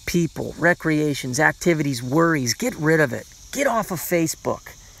 Relationships, people, recreations, activities, worries. Get rid of it. Get off of Facebook.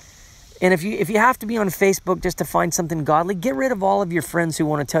 And if you have to be on Facebook just to find something godly, get rid of all of your friends who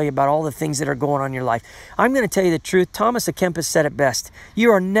want to tell you about all the things that are going on in your life. I'm going to tell you the truth. Thomas à Kempis said it best. You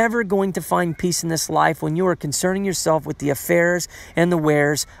are never going to find peace in this life when you are concerning yourself with the affairs and the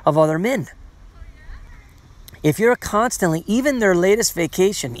wares of other men. If you're constantly, even their latest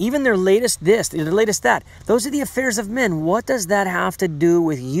vacation, even their latest this, their latest that, those are the affairs of men. What does that have to do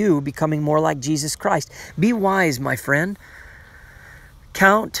with you becoming more like Jesus Christ? Be wise, my friend.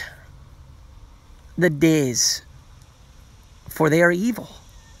 Count the days, for they are evil.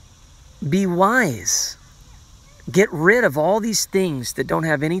 Be wise. Get rid of all these things that don't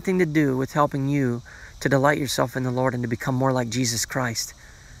have anything to do with helping you to delight yourself in the Lord and to become more like Jesus Christ.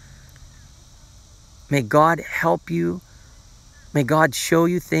 May God help you. May God show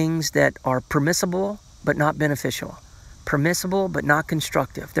you things that are permissible but not beneficial. Permissible but not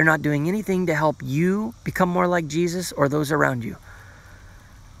constructive. They're not doing anything to help you become more like Jesus or those around you.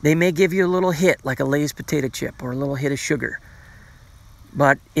 They may give you a little hit like a Lay's potato chip or a little hit of sugar,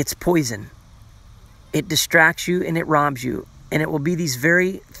 but it's poison. It distracts you and it robs you, and it will be these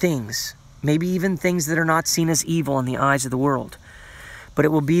very things, maybe even things that are not seen as evil in the eyes of the world, but it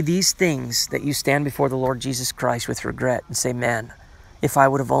will be these things that you stand before the Lord Jesus Christ with regret and say, man, if I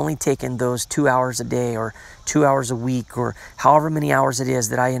would have only taken those 2 hours a day or 2 hours a week or however many hours it is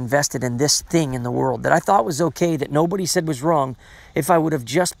that I invested in this thing in the world that I thought was okay, that nobody said was wrong, if I would have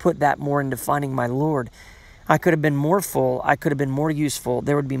just put that more into finding my Lord, I could have been more full, I could have been more useful.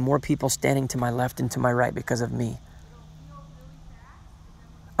 There would be more people standing to my left and to my right because of me.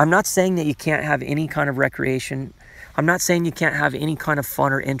 I'm not saying that you can't have any kind of recreation. I'm not saying you can't have any kind of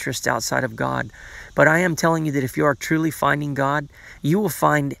fun or interest outside of God. But I am telling you that if you are truly finding God, you will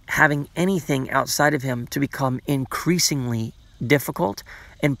find having anything outside of him to become increasingly difficult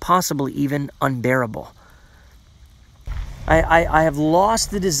and possibly even unbearable. I have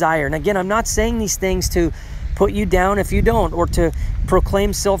lost the desire. And again, I'm not saying these things to put you down if you don't, or to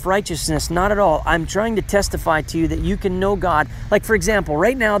proclaim self-righteousness. Not at all. I'm trying to testify to you that you can know God. Like, for example,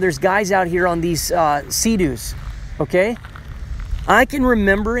 right now there's guys out here on these Sea-Doos, okay? I can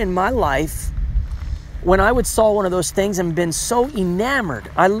remember in my life when I would saw one of those things and been so enamored.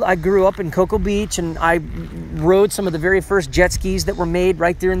 I grew up in Cocoa Beach, and I rode some of the very first jet skis that were made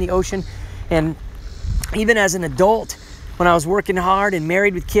right there in the ocean. And even as an adult, when I was working hard and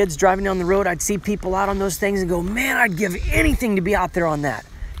married with kids, driving down the road, I'd see people out on those things and go, man, I'd give anything to be out there on that.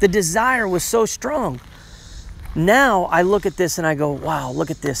 The desire was so strong. Now I look at this and I go, wow, look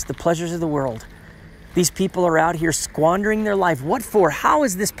at this, the pleasures of the world. These people are out here squandering their life. What for? How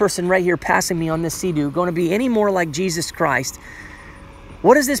is this person right here passing me on this Sea-Doo going to be any more like Jesus Christ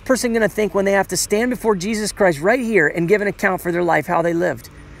What is this person going to think when they have to stand before Jesus Christ right here and give an account for their life, how they lived?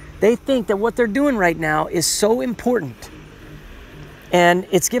 They think that what they're doing right now is so important. And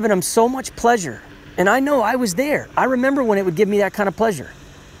it's given them so much pleasure. And I know I was there. I remember when it would give me that kind of pleasure.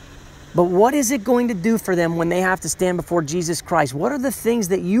 But what is it going to do for them when they have to stand before Jesus Christ? What are the things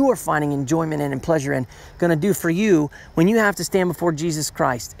that you are finding enjoyment in and pleasure in going to do for you when you have to stand before Jesus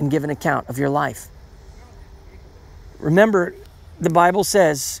Christ and give an account of your life? Remember, the Bible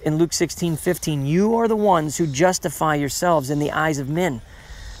says in Luke 16:15, you are the ones who justify yourselves in the eyes of men,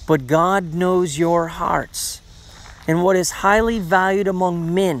 but God knows your hearts. And what is highly valued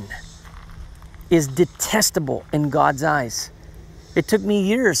among men is detestable in God's eyes. It took me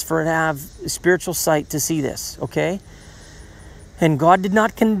years for it to have spiritual sight to see this, okay? And God did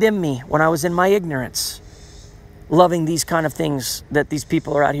not condemn me when I was in my ignorance, loving these kind of things that these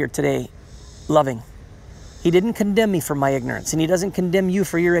people are out here today loving. He didn't condemn me for my ignorance, and He doesn't condemn you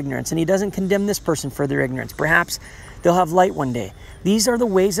for your ignorance, and He doesn't condemn this person for their ignorance. Perhaps they'll have light one day. These are the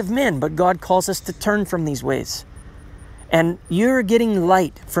ways of men, but God calls us to turn from these ways. And you're getting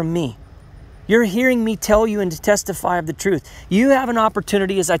light from me. You're hearing me tell you and to testify of the truth. You have an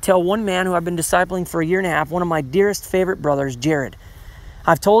opportunity, as I tell one man who I've been discipling for 1.5 years, one of my dearest favorite brothers, Jared.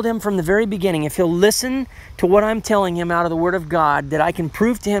 I've told him from the very beginning, if he'll listen to what I'm telling him out of the Word of God, that I can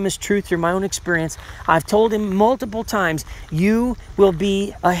prove to him as truth through my own experience, I've told him multiple times, you will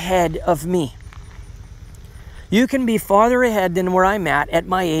be ahead of me. You can be farther ahead than where I'm at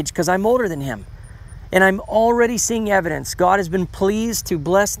my age, because I'm older than him. And I'm already seeing evidence. God has been pleased to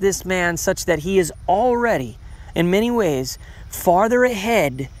bless this man such that he is already, in many ways, farther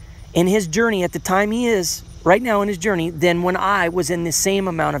ahead in his journey at the time he is right now in his journey than when I was in the same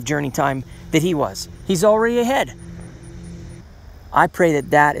amount of journey time that he was. He's already ahead. I pray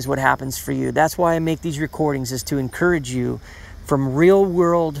that that is what happens for you. That's why I make these recordings, is to encourage you from real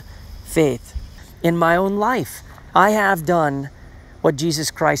world faith. In my own life, I have done what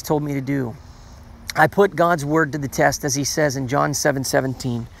Jesus Christ told me to do. I put God's word to the test, as He says in John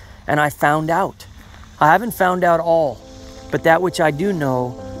 7:17, and I found out. I haven't found out all, but that which I do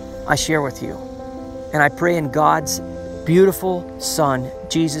know, I share with you. And I pray in God's beautiful Son,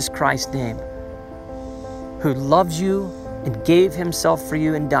 Jesus Christ's name, who loves you and gave Himself for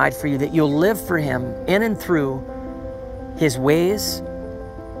you and died for you, that you'll live for Him in and through His ways,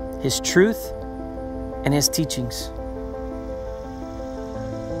 His truth, and His teachings.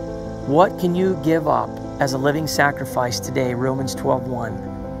 What can you give up as a living sacrifice today, Romans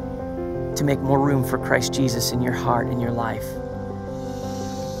 12:1, to make more room for Christ Jesus in your heart and your life?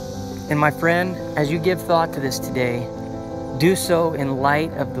 And my friend, as you give thought to this today, do so in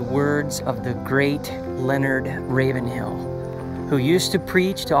light of the words of the great Leonard Ravenhill, who used to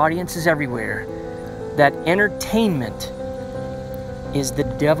preach to audiences everywhere that entertainment is the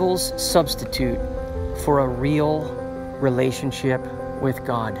devil's substitute for a real relationship with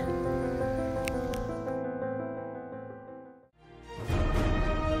God.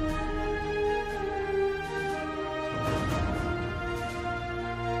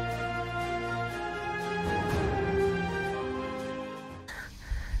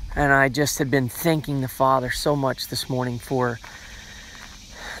 And I just had been thanking the Father so much this morning for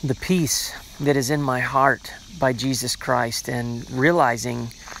the peace that is in my heart by Jesus Christ, and realizing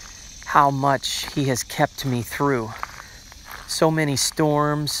how much He has kept me through so many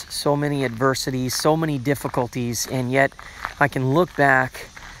storms, so many adversities, so many difficulties. And yet I can look back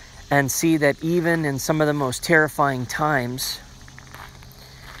and see that even in some of the most terrifying times,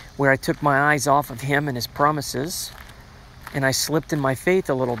 where I took my eyes off of Him and His promises, and I slipped in my faith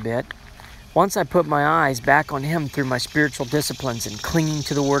a little bit, once I put my eyes back on Him through my spiritual disciplines and clinging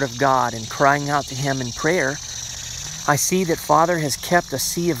to the Word of God and crying out to Him in prayer, I see that Father has kept a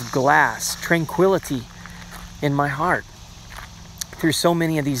sea of glass, tranquility in my heart through so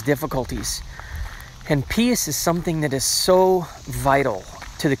many of these difficulties. And peace is something that is so vital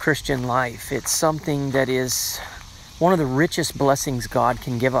to the Christian life. It's something that is one of the richest blessings God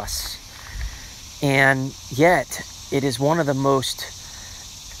can give us. And yet, it is one of the most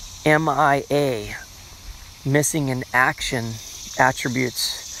MIA, missing in action,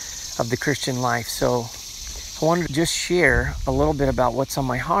 attributes of the Christian life. So I wanted to just share a little bit about what's on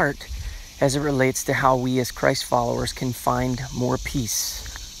my heart as it relates to how we as Christ followers can find more peace.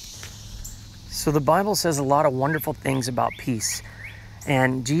 So the Bible says a lot of wonderful things about peace.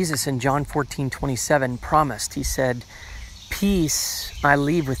 And Jesus in John 14:27 promised, He said, "Peace I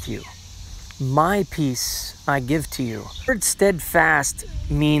leave with you. My peace I give to you." The word steadfast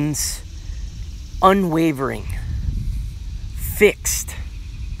means unwavering, fixed,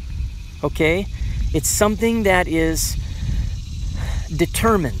 okay? It's something that is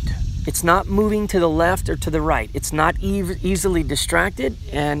determined. It's not moving to the left or to the right. It's not easily distracted,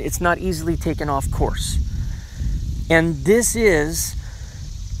 and it's not easily taken off course. And this is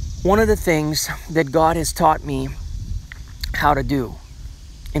one of the things that God has taught me how to do.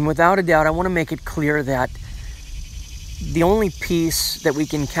 And without a doubt, I want to make it clear that the only peace that we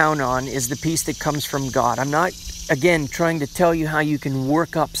can count on is the peace that comes from God. I'm not, again, trying to tell you how you can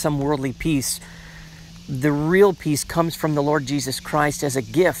work up some worldly peace. The real peace comes from the Lord Jesus Christ as a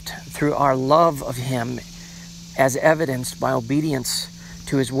gift through our love of Him, as evidenced by obedience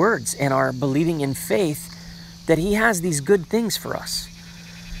to His words and our believing in faith that He has these good things for us.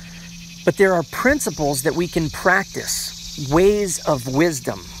 But there are principles that we can practice, ways of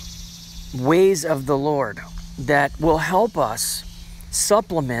wisdom, ways of the Lord that will help us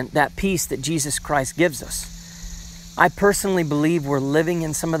supplement that peace that Jesus Christ gives us. I personally believe we're living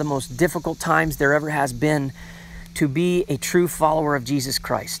in some of the most difficult times there ever has been to be a true follower of Jesus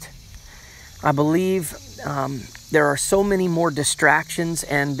Christ. I believe there are so many more distractions,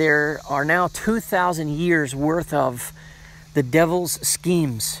 and there are now 2,000 years worth of the devil's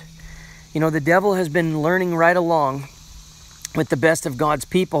schemes. You know, the devil has been learning right along with the best of God's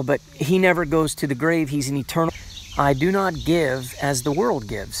people, but he never goes to the grave. He's an eternal. I do not give as the world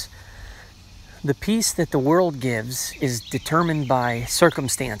gives. The peace that the world gives is determined by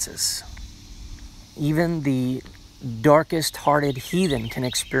circumstances. Even the darkest hearted heathen can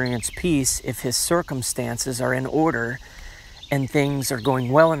experience peace if his circumstances are in order and things are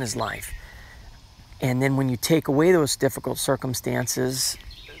going well in his life. And then when you take away those difficult circumstances,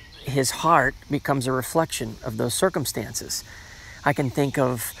 his heart becomes a reflection of those circumstances. I can think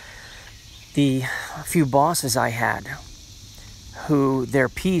of the few bosses I had who their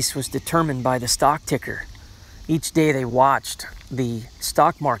peace was determined by the stock ticker. Each day they watched the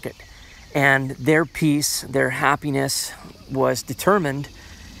stock market, and their peace, their happiness was determined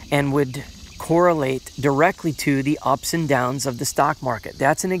and would correlate directly to the ups and downs of the stock market.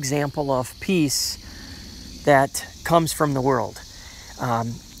 That's an example of peace that comes from the world.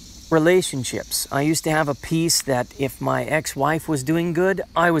 Relationships. I used to have a peace that if my ex-wife was doing good,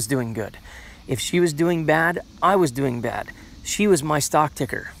 I was doing good. If she was doing bad, I was doing bad. She was my stock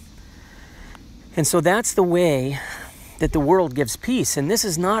ticker. And so that's the way that the world gives peace. And this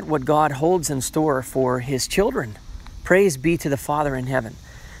is not what God holds in store for His children. Praise be to the Father in heaven.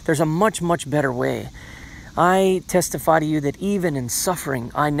 There's a much, much better way. I testify to you that even in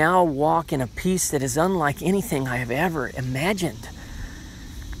suffering, I now walk in a peace that is unlike anything I have ever imagined.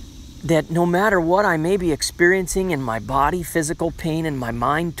 That no matter what I may be experiencing in my body, physical pain, in my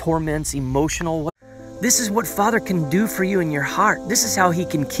mind, torments, emotional, this is what Father can do for you in your heart. This is how He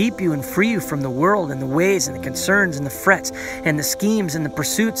can keep you and free you from the world and the ways and the concerns and the frets and the schemes and the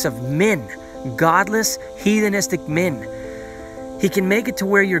pursuits of men, godless, heathenistic men. He can make it to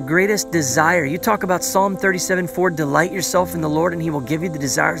where your greatest desire. You talk about Psalm 37:4, delight yourself in the Lord and He will give you the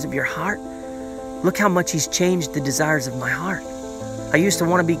desires of your heart. Look how much He's changed the desires of my heart. I used to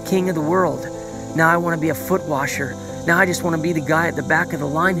want to be king of the world. Now I want to be a foot washer. Now I just want to be the guy at the back of the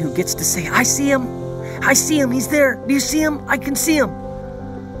line who gets to say, I see him. I see him. He's there. Do you see him? I can see him.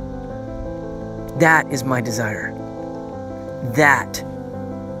 That is my desire. That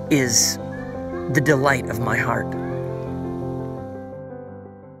is the delight of my heart.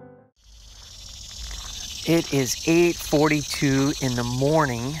 It is 8:42 in the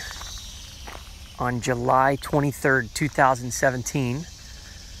morning on July 23rd, 2017.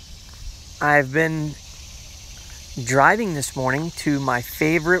 I've been driving this morning to my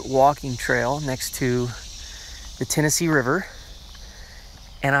favorite walking trail next to the Tennessee River,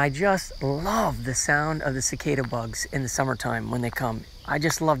 and I just love the sound of the cicada bugs in the summertime when they come. I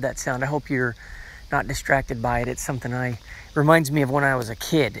just love that sound. I hope you're not distracted by it. It's something reminds me of when I was a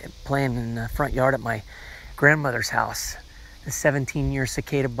kid playing in the front yard at my grandmother's house. The 17-year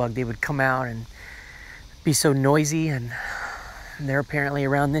cicada bug, they would come out and be so noisy, and they're apparently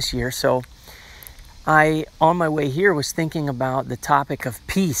around this year. So I, on my way here, was thinking about the topic of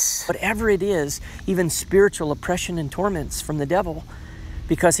peace. Whatever it is, even spiritual oppression and torments from the devil,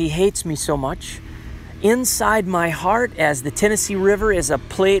 because he hates me so much. Inside my heart, as the Tennessee River is a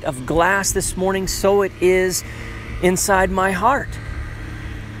plate of glass this morning, so it is inside my heart.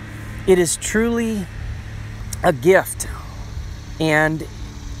 It is truly a gift. And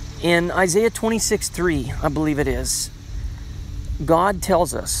in Isaiah 26:3, I believe it is, God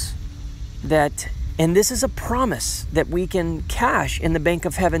tells us that, and this is a promise that we can cash in the bank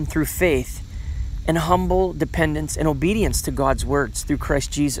of heaven through faith and humble dependence and obedience to God's words through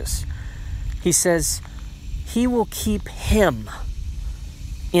Christ Jesus. He says, He will keep him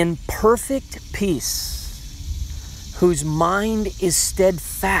in perfect peace whose mind is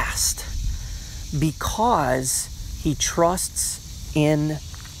steadfast because he trusts in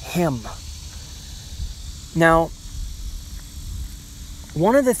him. Now,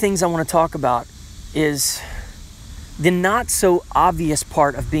 one of the things I want to talk about is the not so obvious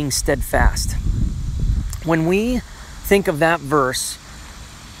part of being steadfast. When we think of that verse,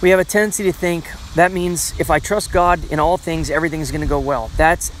 we have a tendency to think that means if I trust God in all things, everything's going to go well.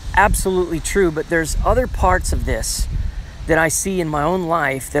 That's absolutely true, but there's other parts of this that I see in my own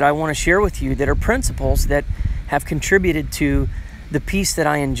life that I want to share with you that are principles that have contributed to the peace that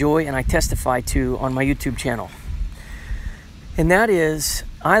I enjoy and I testify to on my YouTube channel. And that is,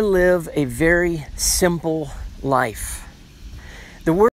 I live a very simple life. The word